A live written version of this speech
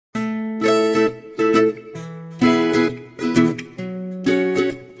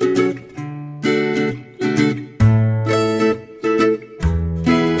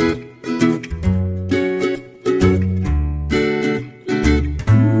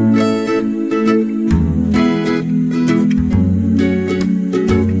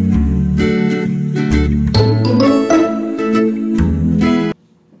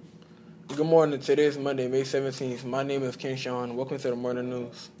Today is Monday, May 17th. My name is Kenshawn. Welcome to the Morning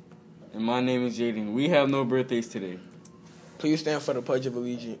News. And my name is Jaden. We have no birthdays today. Please stand for the Pledge of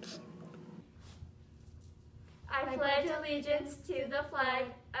Allegiance. I pledge allegiance to the flag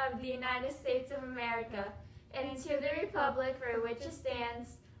of the United States of America and to the republic for which it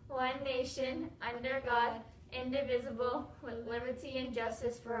stands, one nation, under God, indivisible, with liberty and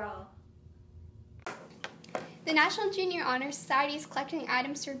justice for all. The National Junior Honor Society is collecting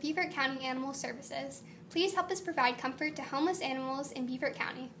items for Beaufort County Animal Services. Please help us provide comfort to homeless animals in Beaufort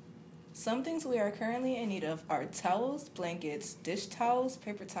County. Some things we are currently in need of are towels, blankets, dish towels,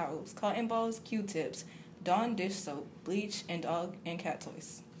 paper towels, cotton balls, Q-tips, Dawn dish soap, bleach, and dog and cat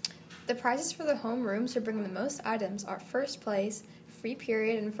toys. The prizes for the home rooms who bring the most items are first place, free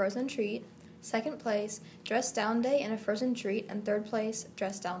period and frozen treat, second place, dress down day and a frozen treat, and third place,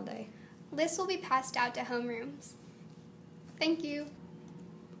 dress down day. Lists will be passed out to homerooms. Thank you.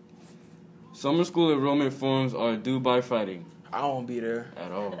 Summer school enrollment forms are due by Friday. I won't be there.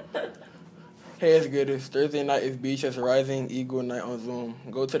 At all. Hey, it's good. It's Thursday night is BHS Rising Eagle Night on Zoom.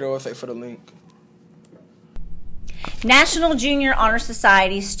 Go to their website for the link. National Junior Honor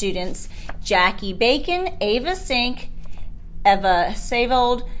Society students Jackie Bacon, Ava Sink, Eva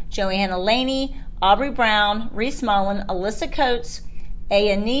Savold, Joanna Laney, Aubrey Brown, Reese Mullen, Alyssa Coates,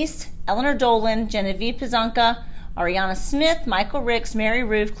 Aya Neese, Eleanor Dolan, Genevieve Pizanka, Ariana Smith, Michael Ricks, Mary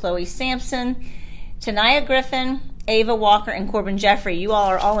Ruth, Chloe Sampson, Tanaya Griffin, Ava Walker, and Corbin Jeffrey. You all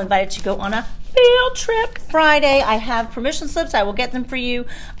are all invited to go on a field trip Friday. I have permission slips. I will get them for you.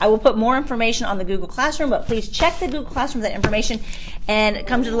 I will put more information on the Google Classroom, but please check the Google Classroom for that information and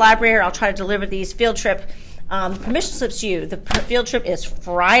come to the library. I'll try to deliver these field trip permission slips to you. The field trip is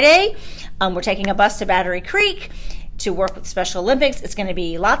Friday. We're taking a bus to Battery Creek to work with Special Olympics. It's going to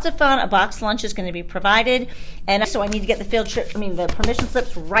be lots of fun. A box lunch is going to be provided, and so I need to get the permission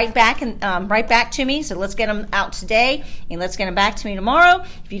slips right back to me. So let's get them out today, and let's get them back to me tomorrow.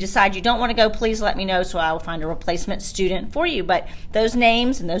 If you decide you don't want to go, please let me know so I will find a replacement student for you. But those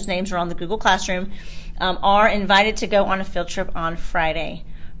names are on the Google Classroom, are invited to go on a field trip on Friday.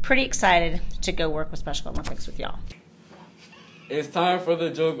 Pretty excited to go work with Special Olympics with y'all. It's time for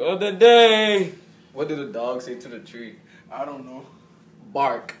the joke of the day. What did the dog say to the tree? I don't know.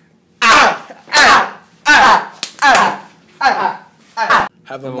 Bark. Have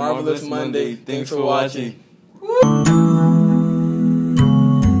a marvelous Monday. Thanks for watching.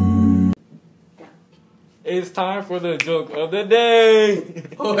 It's time for the joke of the day.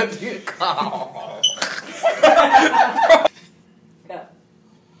 What do you call?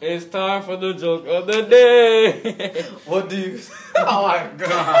 It's time for the joke of the day. What do you? Oh my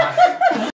God.